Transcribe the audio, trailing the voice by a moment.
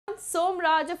Som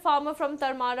Raj, a farmer from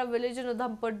Tarmara village in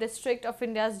Udhampur district of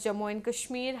India's Jammu and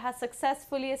Kashmir, has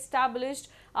successfully established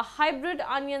a hybrid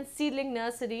onion seedling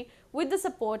nursery with the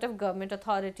support of government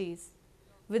authorities.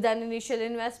 With an initial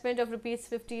investment of Rs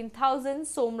 15,000,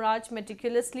 Som Raj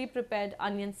meticulously prepared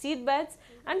onion seed beds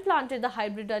and planted the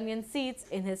hybrid onion seeds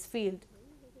in his field.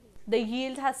 The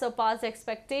yield has surpassed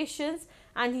expectations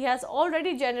and he has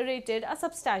already generated a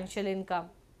substantial income.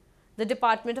 The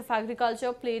Department of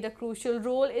Agriculture played a crucial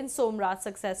role in Som Raj's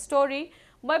success story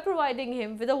by providing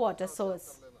him with a water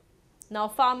source. Now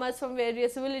farmers from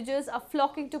various villages are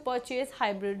flocking to purchase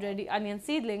hybrid ready onion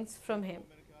seedlings from him.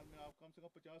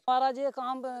 हमारा ये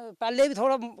काम पहले भी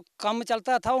थोड़ा कम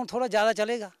चलता था, और थोड़ा ज़्यादा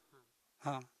चलेगा।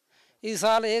 हाँ, इस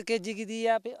साल 1 kg की दी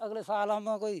है, फिर अगले साल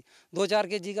हम कोई 2-4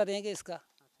 kg का देंगे इसका।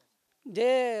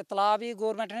 ये तालाब ही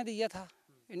गवर्नमेंट ने दिया था,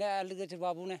 इन्हें एग्रीकल्चर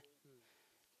बाबू ने,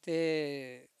 तो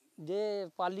ये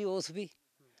पाली ओस भी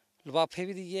लिफाफे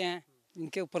भी दिए हैं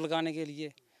इनके ऊपर लगाने के लिए,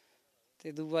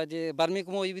 तो दूसरा ये बर्मी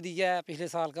कमोई भी दिया है पिछले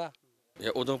साल का। ये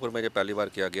उधमपुर में ये पहली बार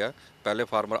किया गया। पहले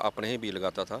फार्मर अपने ही बीज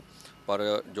लगाता था,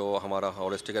 पर जो हमारा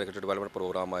होलिस्टिक एग्रीकल्चर डेवलपमेंट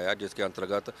प्रोग्राम आया जिसके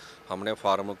अंतर्गत हमने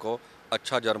फार्म को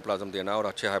अच्छा जर्म प्लाज्म देना और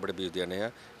अच्छे हाइब्रिड बीज देने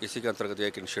हैं, इसी के अंतर्गत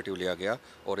एक इनिशिएटिव लिया गया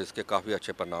और इसके काफ़ी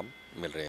अच्छे परिणाम मिल रहे हैं।